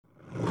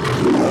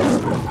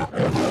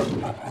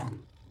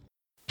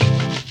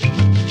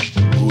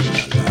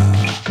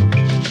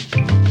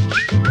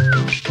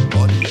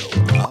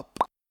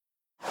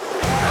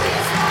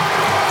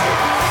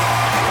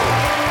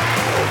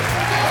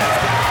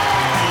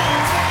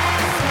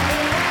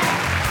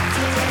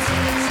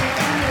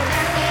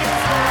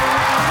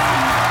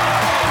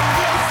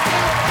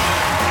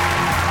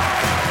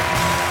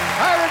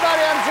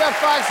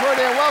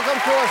celebrity, and welcome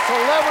to a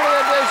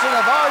celebrity edition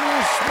of Are You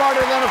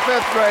Smarter Than a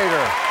Fifth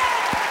Grader?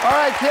 All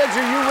right, kids,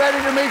 are you ready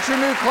to meet your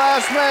new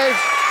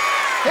classmates?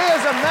 He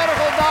is a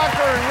medical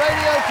doctor and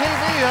radio TV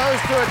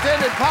host who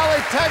attended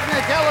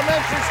Polytechnic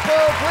Elementary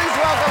School. Please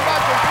welcome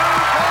Dr. Drew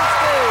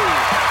Pinsky.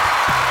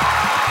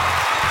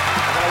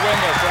 I'm going to win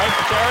this, right,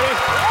 for charity?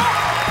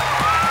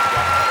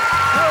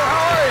 Drew,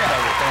 how are you?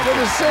 Good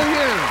to see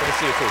you. Good to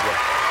see you, too, Jeff.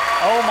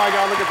 Oh, my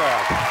God, look at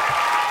that.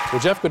 Well,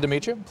 Jeff, good to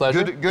meet you.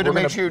 Pleasure. Good to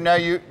meet you. Now,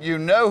 you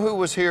know who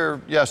was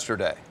here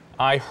yesterday.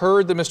 I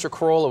heard that Mr.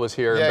 Corolla was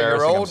here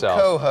embarrassing himself. Yeah,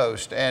 your old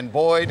co-host, and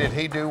boy, did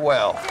he do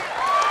well.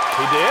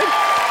 He did?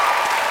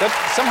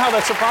 Somehow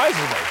that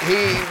surprises me.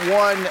 He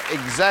won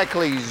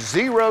exactly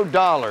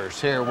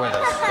 $0 here with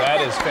us. That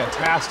is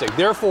fantastic.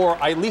 Therefore,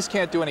 I at least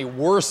can't do any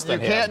worse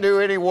than him. You can't do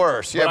any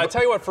worse. But I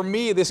tell you what, for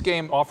me, this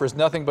game offers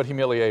nothing but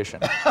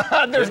humiliation.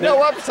 There's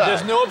no upside.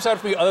 There's no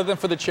upside for me other than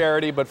for the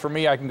charity, but for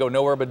me, I can go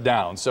nowhere but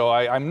down. So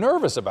I'm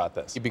nervous about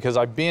this because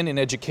I've been in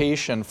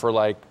education for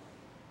like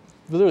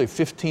literally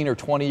 15 or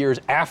 20 years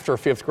after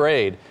fifth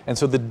grade. And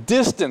so the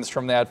distance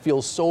from that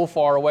feels so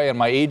far away, and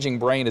my aging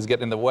brain is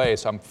getting in the way.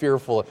 So I'm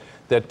fearful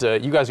that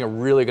you guys are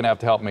really going to have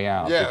to help me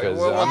out. Yeah, because,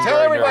 well, tell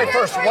everybody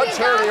first, what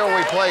charity are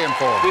we playing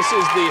for? This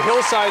is the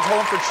Hillsides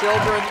Home for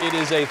Children. It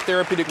is a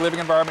therapeutic living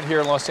environment here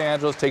in Los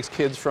Angeles. Takes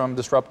kids from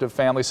disruptive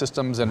family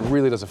systems and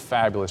really does a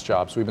fabulous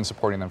job. So we've been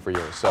supporting them for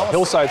years. So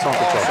Hillsides Home for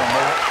Children.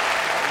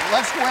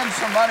 Let's win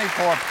some money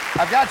for them.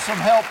 I've got some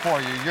help for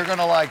you. You're going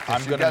to like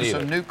this. You've got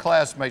some new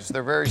classmates.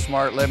 They're very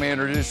smart. Let me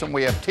introduce them.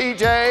 We have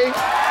TJ,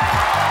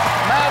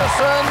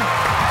 Madison,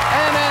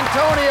 and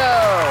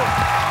Antonio.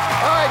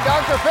 All right,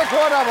 doctor, pick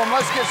one of them.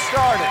 Let's get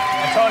started.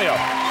 Antonio.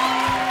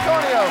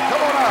 Antonio,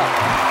 come on up.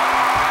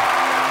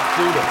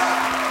 Do this.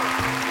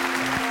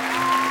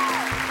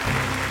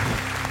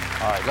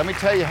 All right, let me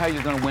tell you how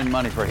you're going to win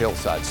money for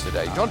Hillsides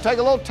today. You're going to take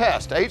a little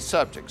test, 8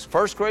 subjects,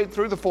 first grade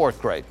through the 4th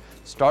grade.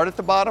 Start at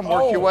the bottom,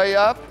 work your way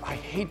up. I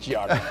hate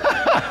geography.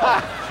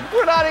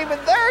 We're not even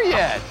there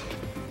yet.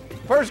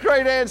 First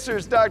grade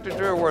answers, Dr.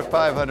 Drew, are worth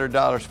 $500.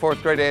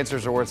 4th grade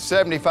answers are worth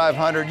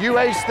 $7,500. You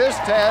ace this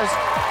test,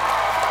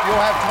 you'll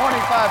have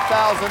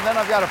 $25,000. Then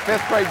I've got a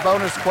 5th grade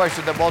bonus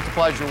question that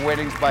multiplies your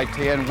winnings by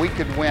 10. We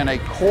could win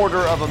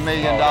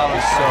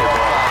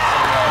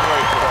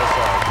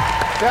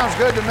 $250,000. Sounds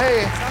good to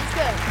me. Sounds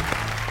good.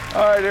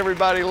 All right,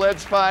 everybody,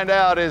 let's find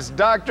out. Is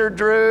Dr.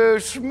 Drew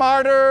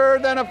smarter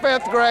than a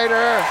 5th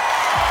grader?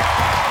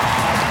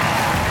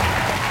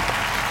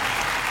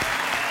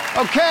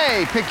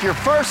 Okay, pick your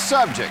first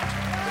subject.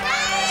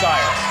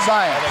 Science.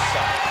 Science. I think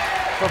science.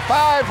 For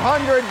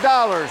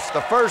 $500,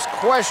 the first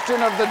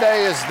question of the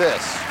day is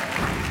this.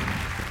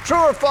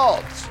 True or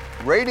false?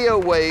 Radio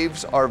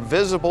waves are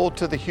visible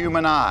to the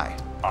human eye.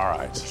 All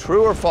right.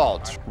 True or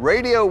false?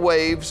 Radio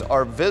waves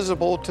are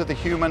visible to the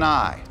human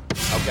eye.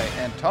 Okay,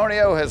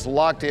 Antonio has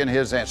locked in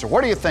his answer.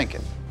 What are you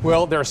thinking?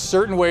 Well, there are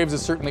certain waves that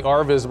certainly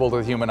are visible to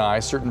the human eye,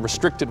 certain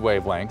restricted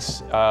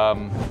wavelengths.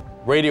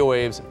 Radio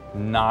waves,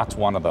 not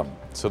one of them.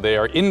 So they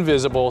are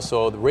invisible,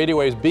 so the radio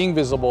waves being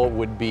visible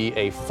would be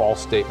a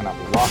false statement.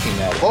 I'm locking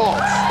that in.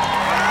 False.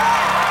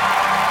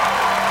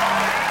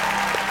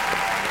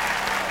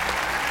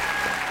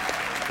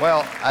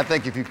 Well, I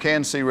think if you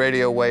can see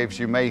radio waves,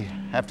 you may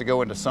have to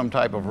go into some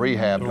type of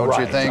rehab, don't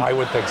you think? I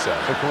would think so.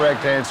 The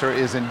correct answer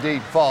is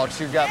indeed false.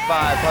 You've got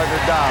 $500.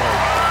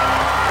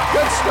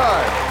 Good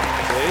start.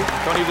 See?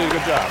 Tony did a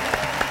good job.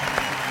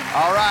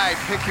 All right,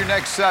 pick your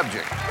next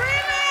subject.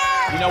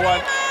 You know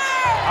what?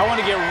 I want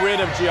to get rid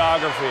of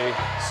geography,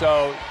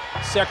 so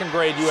 2nd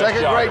grade U.S.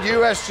 Second geography. grade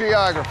U.S.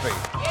 geography.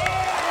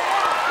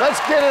 Let's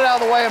get it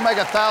out of the way and make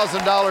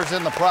 $1,000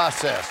 in the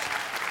process.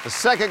 The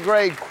 2nd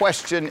grade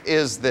question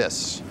is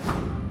this.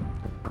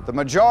 The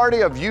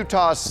majority of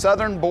Utah's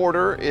southern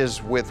border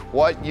is with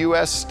what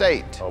U.S.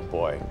 state? Oh,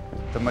 boy.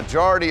 The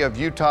majority of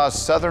Utah's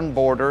southern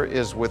border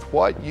is with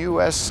what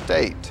U.S.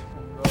 state?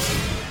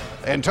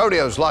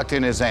 Antonio's locked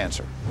in his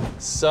answer.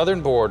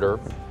 Southern border.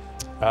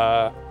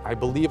 I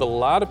believe a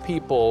lot of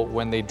people,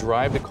 when they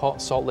drive to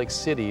Salt Lake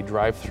City,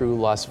 drive through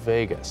Las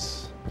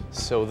Vegas.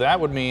 So that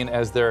would mean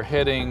as they're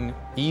heading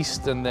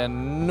east and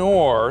then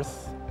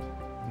north,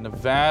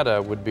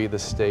 Nevada would be the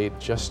state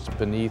just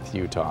beneath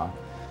Utah.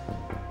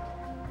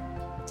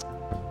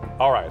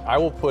 All right, I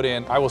will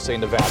say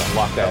Nevada,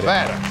 lock that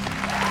Nevada. in.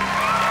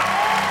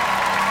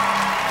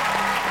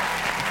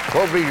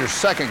 What would be your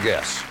second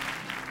guess?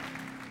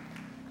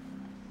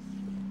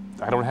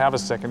 I don't have a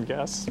second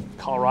guess.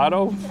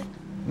 Colorado?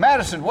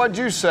 Madison, what'd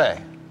you say?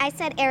 I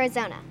said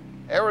Arizona.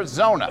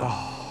 Arizona.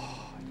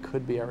 Oh, it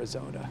could be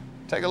Arizona.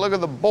 Take a look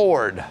at the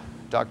board,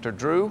 Dr.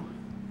 Drew.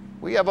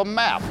 We have a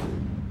map.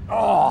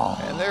 Oh.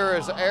 And there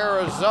is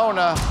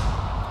Arizona.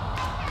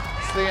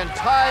 It's the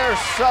entire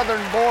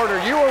southern border.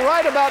 You were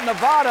right about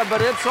Nevada,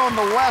 but it's on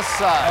the west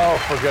side. Oh,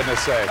 for goodness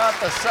sake. Not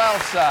the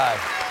south side.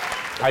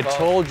 I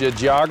told you,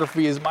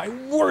 geography is my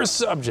worst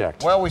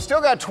subject. Well, we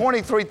still got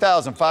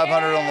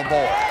 $23,500 on the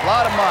board. A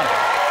lot of money.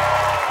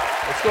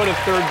 Let's go to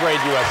 3rd grade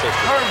U.S.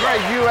 history. 3rd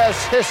grade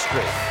U.S.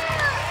 history.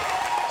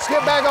 It's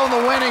get back on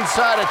the winning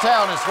side of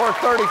town. It's worth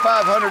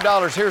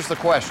 $3,500. Here's the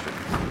question.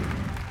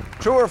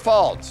 True or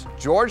false?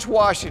 George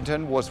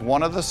Washington was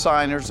one of the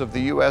signers of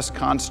the U.S.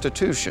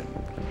 Constitution.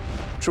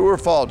 True or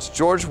false?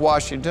 George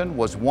Washington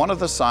was one of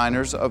the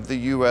signers of the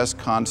U.S.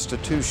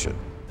 Constitution.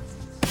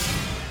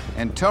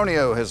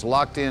 Antonio has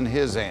locked in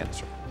his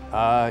answer.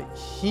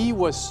 He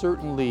was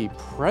certainly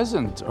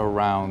present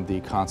around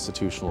the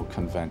constitutional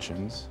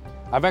conventions.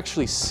 I've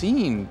actually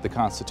seen the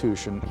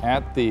Constitution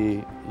at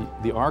the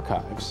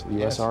archives, the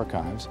U.S.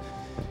 archives,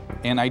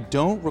 and I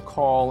don't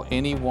recall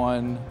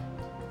anyone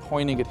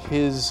pointing at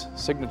his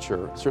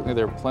signature. Certainly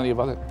there are plenty of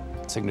other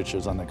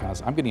signatures on the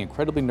Constitution. I'm getting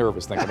incredibly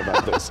nervous thinking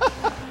about this.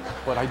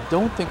 But I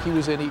don't think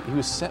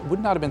would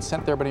not have been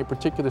sent there by any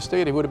particular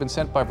state. He would have been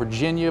sent by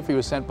Virginia if he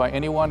was sent by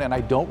anyone, and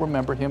I don't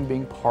remember him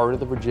being part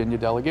of the Virginia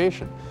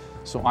delegation.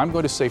 So I'm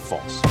going to say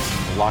false.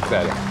 Lock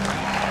that in.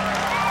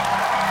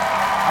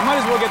 I might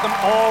as well get them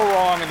all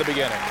wrong in the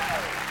beginning.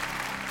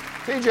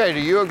 TJ, do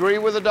you agree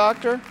with the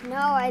doctor? No,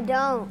 I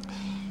don't.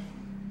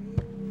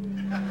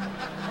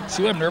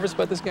 See what I'm nervous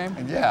about this game?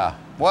 Yeah.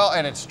 Well,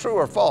 and it's true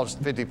or false,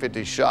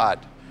 50-50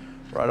 shot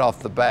right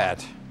off the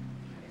bat.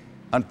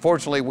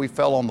 Unfortunately, we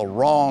fell on the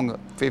wrong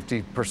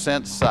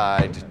 50%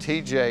 side.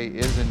 TJ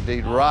is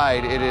indeed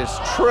right. It is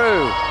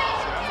true.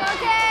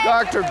 Okay.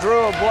 Doctor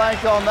drew a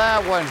blank on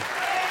that one.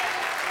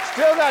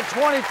 Still got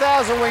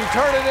 20,000. We can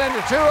turn it into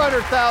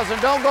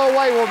 200,000. Don't go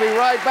away. We'll be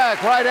right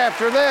back right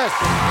after this.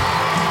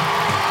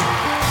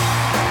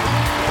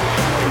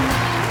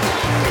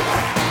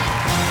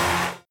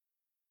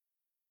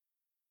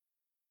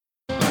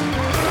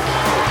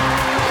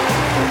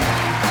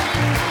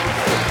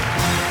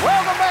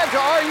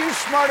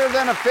 Smarter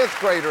than a fifth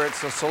grader.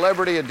 It's a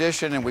celebrity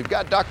edition, and we've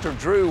got Dr.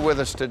 Drew with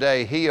us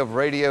today, he of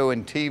radio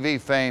and TV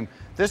fame.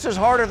 This is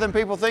harder than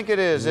people think it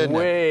is, isn't it?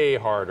 Way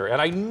harder. And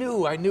I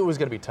knew it was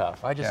going to be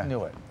tough. I just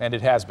knew it. And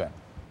it has been.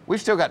 We've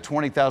still got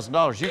 $20,000.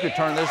 You could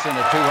turn this into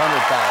 $200,000.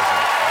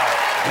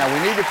 Now, we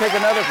need to pick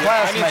another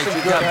classmate.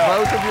 You've got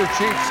both of your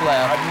cheeks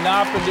left. I've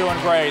not been doing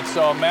great,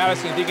 so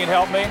Madison, if you can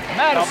help me?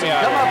 Madison,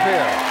 come up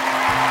here.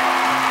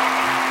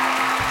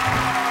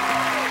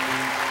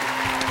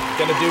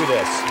 Gonna do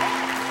this.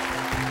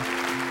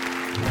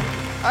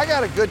 I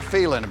got a good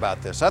feeling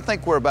about this. I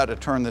think we're about to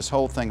turn this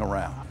whole thing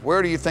around.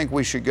 Where do you think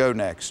we should go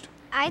next?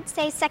 I'd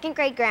say second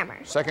grade grammar.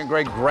 Second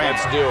grade grammar.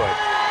 Let's do it.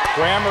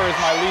 Grammar is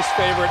my least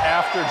favorite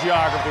after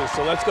geography,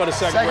 so let's go to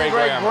second grade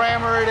grammar. Second grade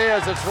grammar it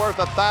is. It's worth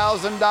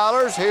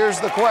 $1,000. Here's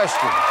the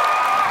question.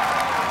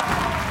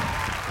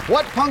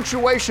 What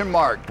punctuation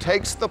mark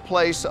takes the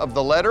place of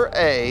the letter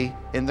A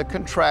in the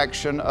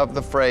contraction of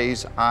the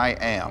phrase I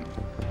am?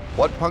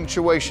 What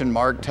punctuation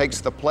mark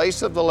takes the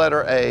place of the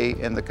letter A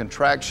in the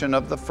contraction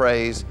of the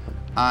phrase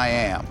I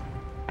am?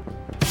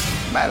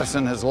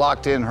 Madison has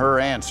locked in her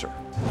answer.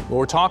 Well,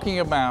 we're talking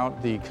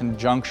about the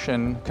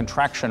contraction,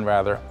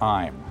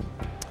 I'm.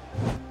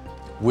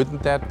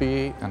 Wouldn't that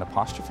be an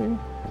apostrophe?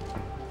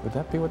 Would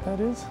that be what that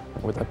is?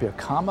 Or would that be a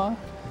comma?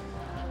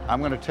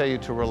 I'm going to tell you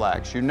to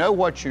relax. You know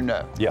what you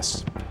know.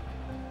 Yes.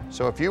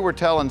 So if you were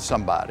telling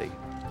somebody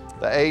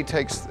the A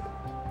takes,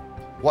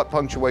 what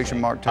punctuation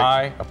mark takes?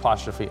 I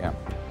apostrophe M.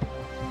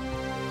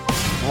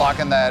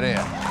 Locking that in.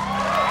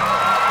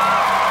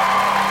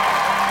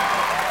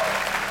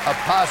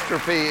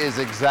 Apostrophe is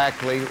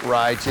exactly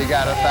right. You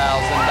got $1,000.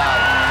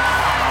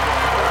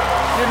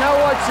 You know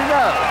what you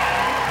know.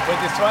 But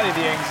it's funny,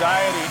 the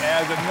anxiety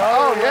adds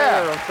another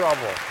layer of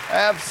trouble.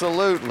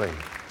 Absolutely.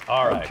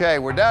 All right. Okay,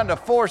 we're down to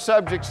 4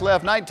 subjects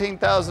left,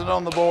 19,000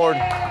 on the board.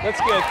 Let's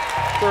get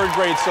third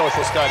grade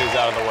social studies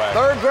out of the way.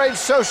 Third grade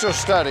social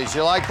studies,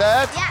 you like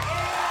that? Yeah.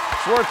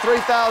 It's worth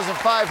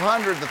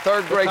 $3,500, the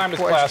third grade What time is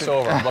question. class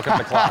over? I'm looking at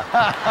the clock.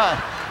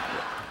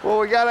 Well,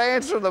 we got to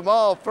answer them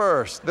all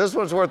first. This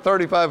one's worth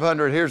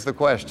 $3,500. Here's the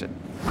question.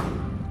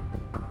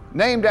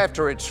 Named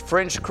after its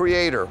French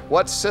creator,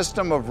 what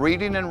system of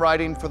reading and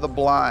writing for the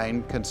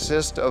blind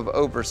consists of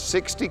over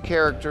 60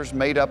 characters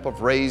made up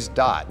of raised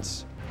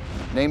dots?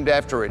 Named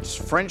after its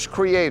French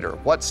creator,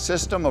 what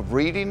system of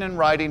reading and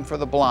writing for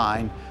the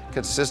blind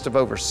consists of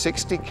over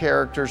 60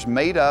 characters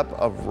made up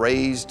of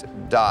raised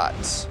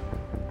dots?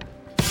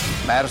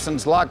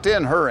 Madison's locked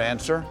in her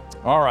answer.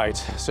 All right,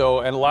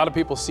 so, and a lot of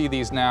people see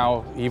these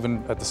now,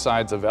 even at the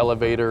sides of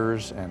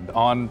elevators and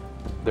on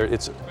there.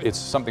 It's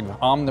something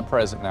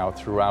omnipresent now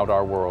throughout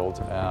our world,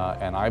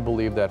 and I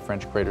believe that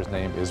French creator's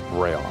name is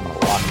Braille. I'm gonna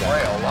lock that.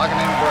 Braille, locking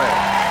in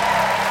Braille.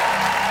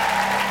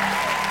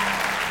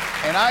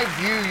 And I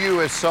view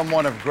you as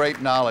someone of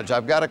great knowledge.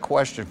 I've got a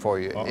question for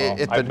you.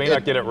 I may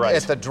not get it right.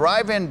 At the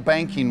drive-in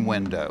banking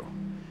window,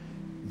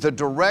 the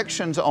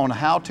directions on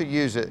how to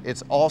use it,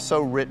 it's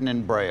also written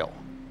in Braille.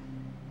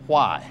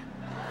 Why?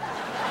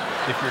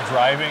 If you're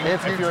driving,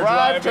 If you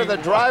drive to the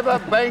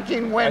drive-up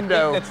banking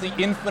window. I think that's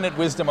the infinite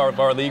wisdom of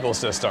our legal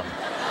system,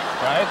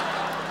 right?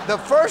 The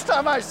first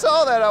time I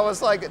saw that, I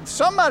was like,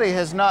 somebody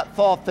has not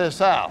thought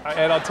this out.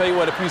 And I'll tell you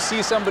what, if you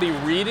see somebody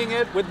reading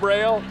it with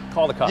Braille,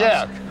 call the cops.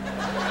 Yeah.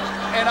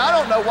 And I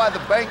don't know why the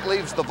bank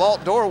leaves the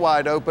vault door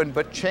wide open,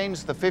 but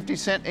changed the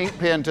 50-cent ink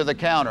pen to the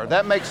counter.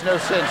 That makes no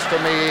sense to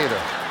me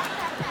either.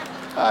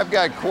 I've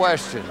got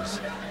questions.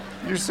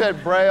 You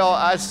said Braille.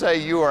 I say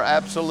you are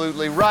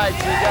absolutely right.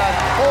 You got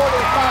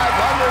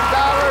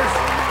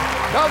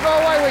 $4,500. Don't go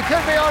away. We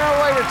could be on our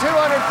way to $200,000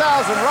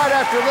 right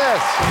after this.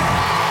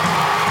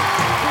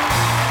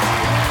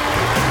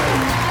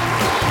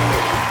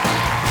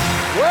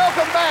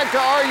 Welcome back to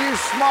Are You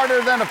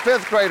Smarter Than a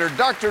Fifth Grader?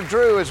 Dr.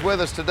 Drew is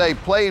with us today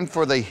playing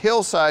for the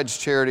Hillsides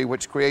charity,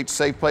 which creates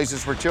safe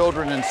places for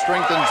children and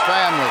strengthens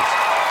families.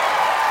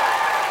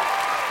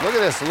 Look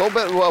at this, a little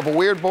bit of a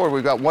weird board.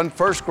 We've got one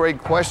first grade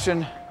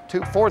question,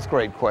 two fourth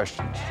grade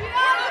questions.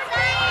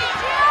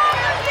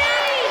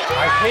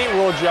 I hate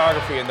world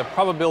geography, and the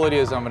probability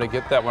is I'm going to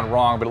get that one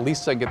wrong, but at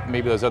least I get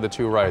maybe those other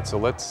two right. So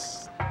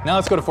let's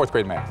go to fourth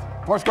grade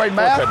math. Fourth grade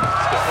math? Fourth grade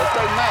math. Fourth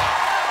grade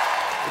math.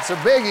 It's a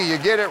biggie. You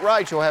get it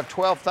right, you'll have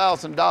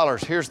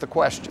 $12,000. Here's the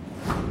question.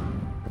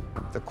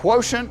 The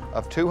quotient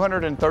of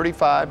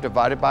 235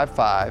 divided by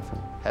 5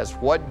 has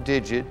what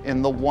digit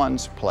in the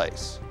ones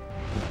place?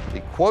 The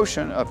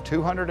quotient of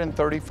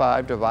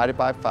 235 divided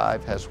by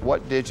 5 has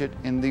what digit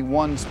in the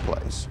ones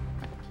place?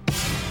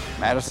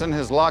 Madison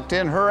has locked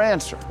in her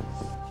answer.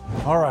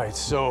 All right,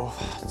 so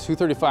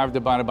 235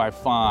 divided by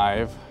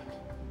 5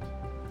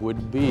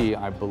 would be,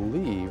 I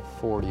believe,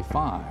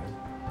 45.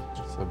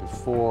 So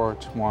before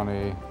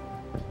 20,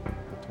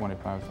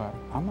 25, 5.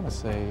 I'm going to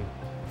say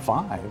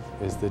 5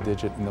 is the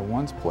digit in the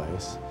ones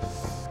place.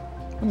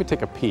 Let me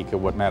take a peek at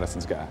what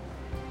Madison's got.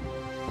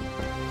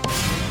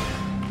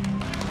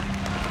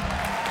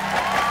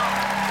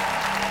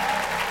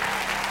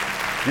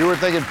 You were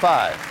thinking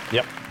 5.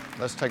 Yep.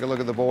 Let's take a look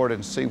at the board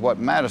and see what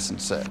Madison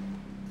said.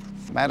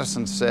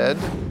 Madison said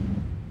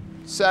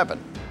 7.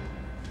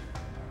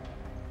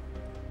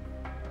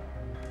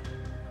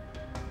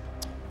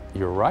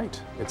 You're right.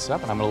 It's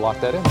 7. I'm going to lock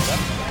that in. 7.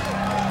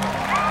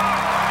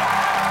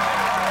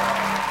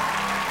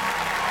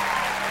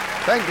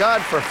 Thank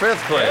God for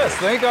fifth graders. Yes,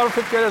 thank God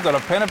for fifth graders on a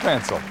pen and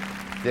pencil.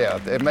 Yeah,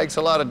 it makes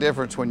a lot of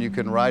difference when you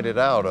can write it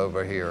out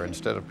over here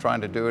instead of trying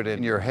to do it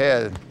in your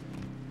head.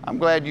 I'm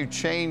glad you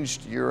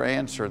changed your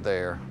answer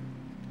there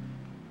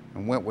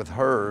and went with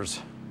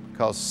hers,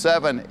 because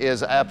 7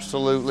 is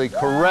absolutely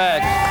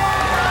correct.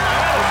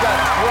 You've got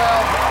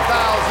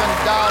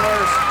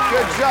 $12,000.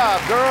 Good job,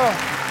 girl.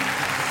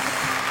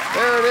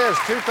 There it is.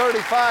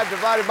 235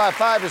 divided by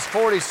 5 is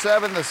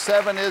 47. The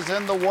 7 is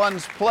in the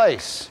ones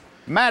place.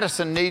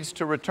 Madison needs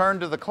to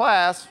return to the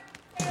class.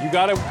 You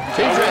got it.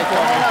 TJ, come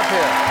on up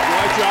here. You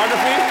like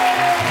geography?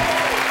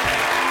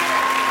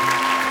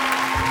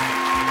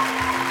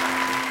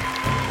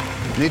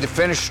 You need to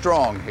finish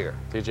strong here.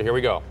 TJ, here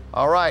we go.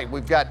 All right,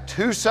 we've got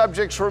 2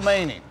 subjects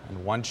remaining.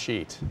 And one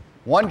sheet.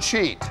 One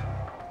sheet.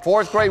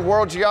 Fourth grade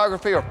world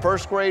geography or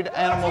first grade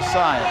animal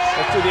science?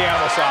 Let's do the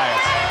animal science.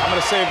 I'm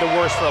going to save the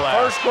worst for last.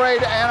 First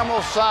grade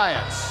animal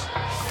science.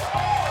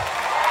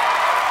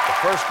 The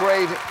first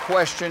grade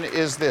question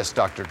is this,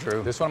 Dr.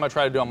 Drew. This one I'm going to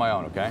try to do on my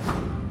own, okay?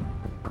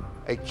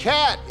 A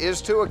cat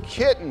is to a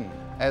kitten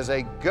as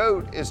a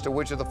goat is to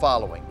which of the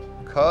following?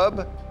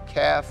 Cub,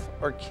 calf,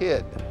 or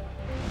kid?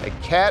 A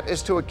cat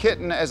is to a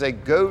kitten as a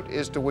goat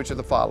is to which of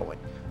the following?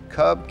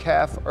 Cub,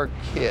 calf, or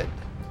kid?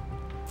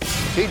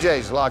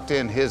 TJ's locked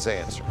in his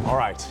answer. All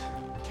right.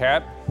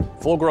 Cat,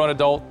 full-grown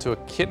adult to a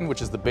kitten,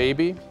 which is the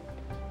baby.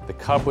 The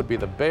cub would be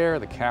the bear,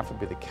 the calf would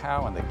be the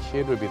cow, and the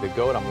kid would be the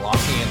goat. I'm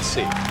locking in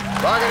C.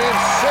 Locking in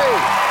C.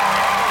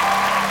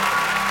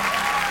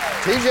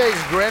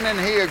 TJ's grinning.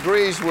 He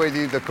agrees with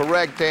you. The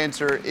correct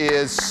answer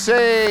is C.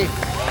 Another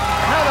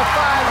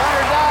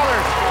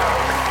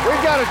 $500.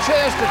 We've got a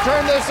chance to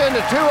turn this into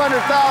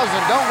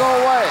 $200,000. Don't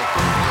go away.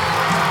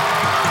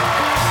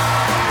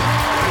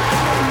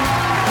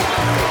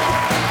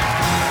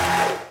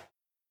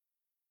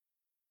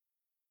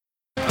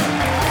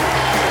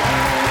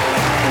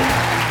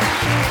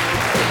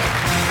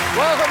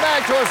 Welcome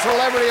back to a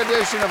celebrity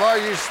edition of Are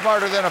You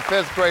Smarter Than a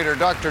Fifth Grader?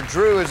 Dr.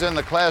 Drew is in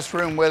the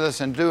classroom with us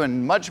and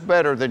doing much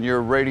better than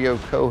your radio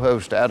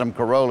co-host, Adam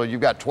Carolla.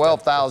 You've got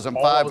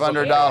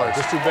 $12,500.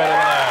 Just do better than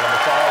Adam.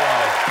 That's all I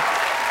wanted.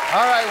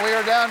 All right, we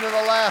are down to the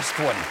last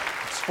one.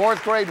 It's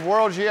fourth grade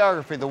world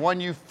geography, the one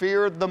you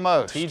feared the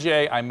most.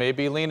 TJ, I may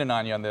be leaning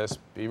on you on this.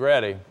 Be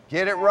ready.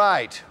 Get it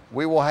right.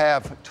 We will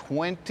have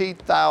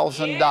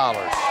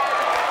 $20,000.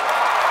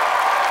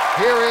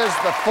 Here is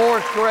the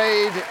fourth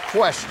grade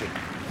question.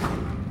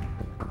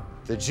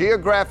 The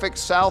geographic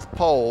South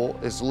Pole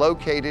is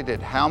located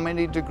at how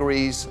many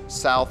degrees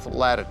south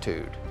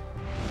latitude?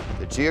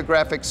 The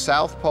geographic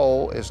South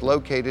Pole is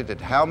located at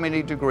how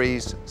many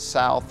degrees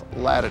south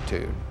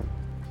latitude?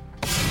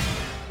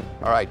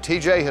 All right,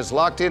 TJ has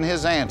locked in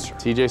his answer.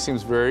 TJ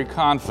seems very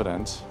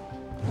confident.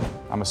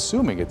 I'm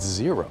assuming it's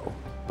 0,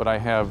 but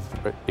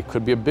it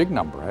could be a big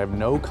number. I have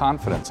no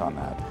confidence on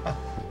that.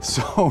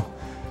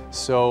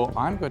 So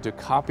I'm going to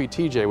copy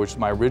TJ, which is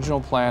my original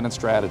plan and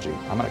strategy.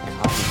 I'm going to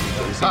copy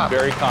TJ. He seems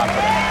very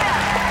confident.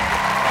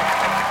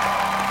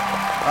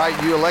 All right,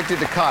 you elected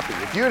to copy.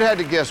 If you had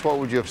to guess, what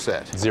would you have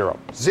said? 0.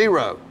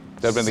 0.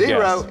 That'd been the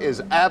Zero guess.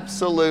 is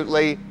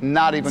absolutely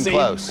not even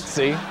close.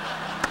 See?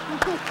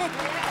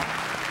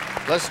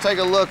 Let's take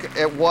a look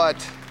at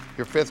what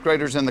your fifth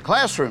graders in the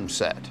classroom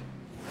said.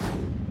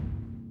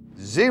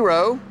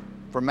 0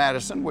 for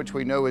Madison, which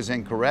we know is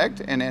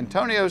incorrect, and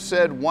Antonio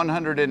said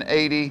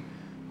 180,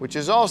 which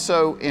is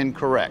also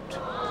incorrect.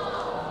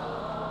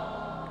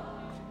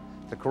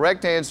 The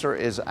correct answer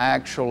is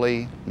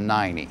actually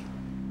 90.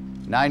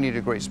 90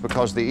 degrees,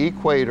 because the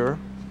equator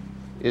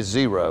is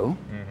 0,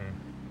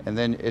 and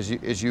then it's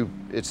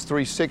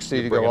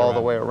 360 to go all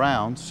the way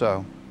around,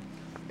 so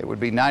it would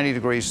be 90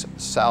 degrees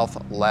south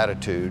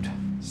latitude.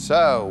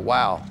 So,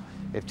 wow.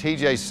 If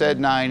TJ said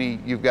 90,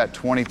 you've got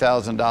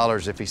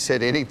 $20,000. If he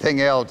said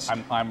anything else,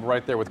 I'm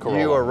right there with Corolla.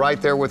 you are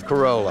right there with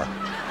Corolla.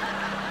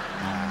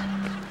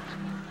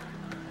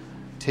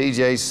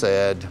 TJ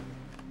said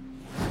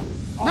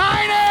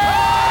 90!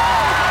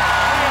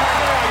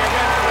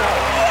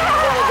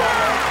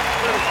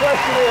 The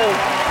question is,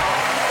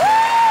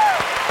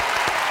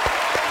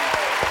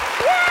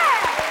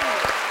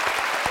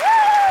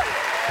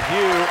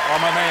 you are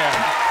my man.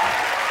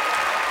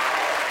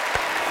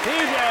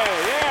 TJ,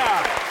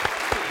 yeah.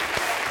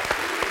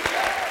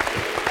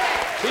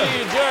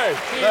 TJ.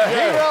 the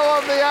hero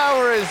of the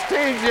hour is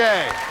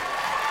TJ.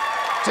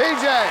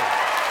 TJ,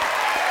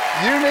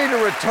 you need to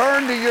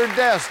return to your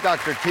desk,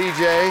 Dr.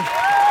 TJ.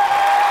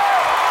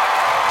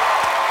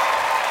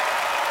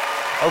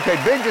 Okay,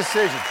 big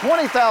decision.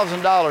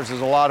 $20,000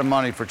 is a lot of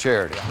money for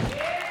charity.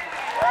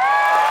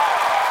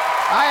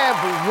 I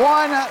have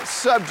one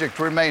subject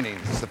remaining.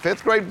 It's the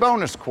fifth grade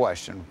bonus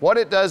question. What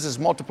it does is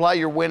multiply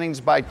your winnings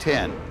by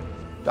 10.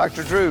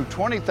 Dr. Drew,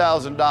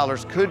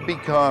 $20,000 could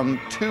become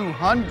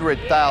 $200,000.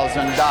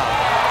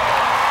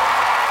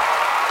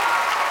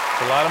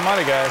 It's a lot of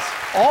money, guys.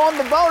 On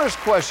the bonus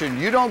question,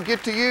 you don't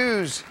get to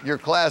use your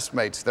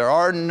classmates. There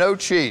are no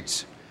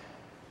cheats.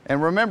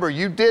 And remember,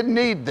 you did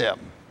need them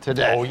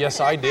today. Oh,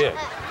 yes, I did.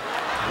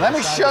 Let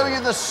me show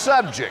you the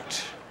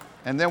subject,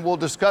 and then we'll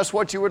discuss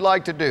what you would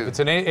like to do. If it's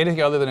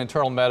anything other than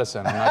internal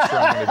medicine, I'm not sure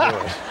I'm going to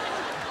do it.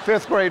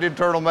 Fifth grade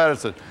internal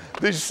medicine.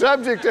 The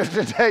subject of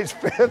today's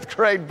fifth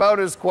grade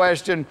bonus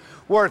question,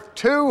 worth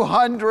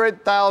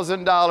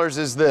 $200,000,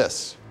 is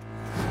this: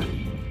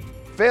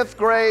 fifth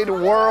grade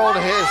world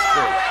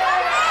history.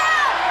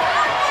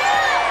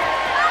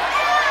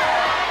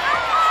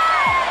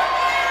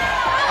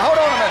 Hold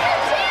on a minute.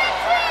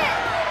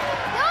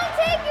 Don't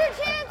take your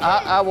chances.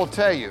 I will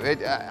tell you,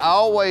 I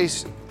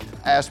always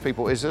ask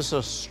people, is this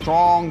a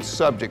strong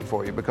subject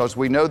for you? Because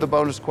we know the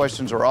bonus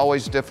questions are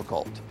always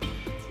difficult.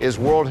 Is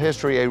world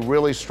history a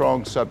really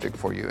strong subject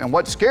for you? And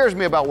what scares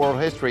me about world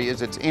history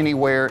is it's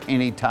anywhere,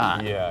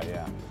 anytime. Yeah,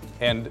 yeah.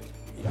 And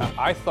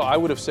I thought I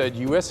would have said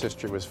U.S.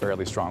 history was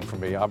fairly strong for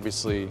me.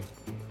 Obviously,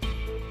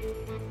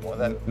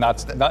 Well,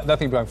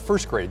 nothing beyond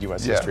first grade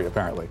U.S. Yeah. history,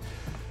 apparently.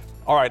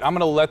 All right, I'm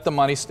going to let the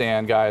money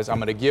stand, guys. I'm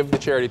going to give the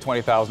charity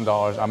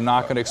 $20,000. I'm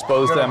not going to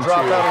expose You're them gonna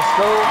drop to. out of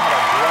school? I'm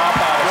going to drop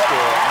out of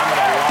school. I'm going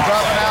to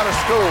Dropping out of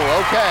school,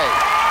 okay.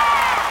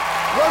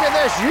 Look at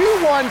this, you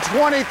won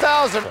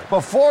 $20,000.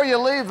 Before you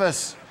leave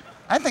us,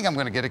 I think I'm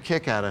gonna get a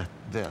kick out of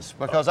this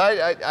because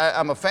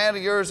I'm a fan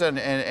of yours and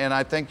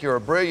I think you're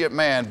a brilliant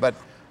man, but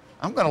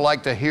I'm gonna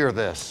like to hear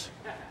this.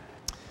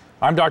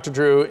 I'm Dr.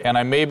 Drew, and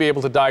I may be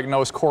able to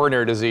diagnose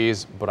coronary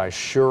disease, but I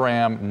sure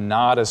am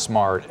not as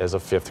smart as a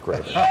fifth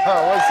grader. We'll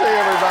see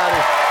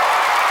everybody.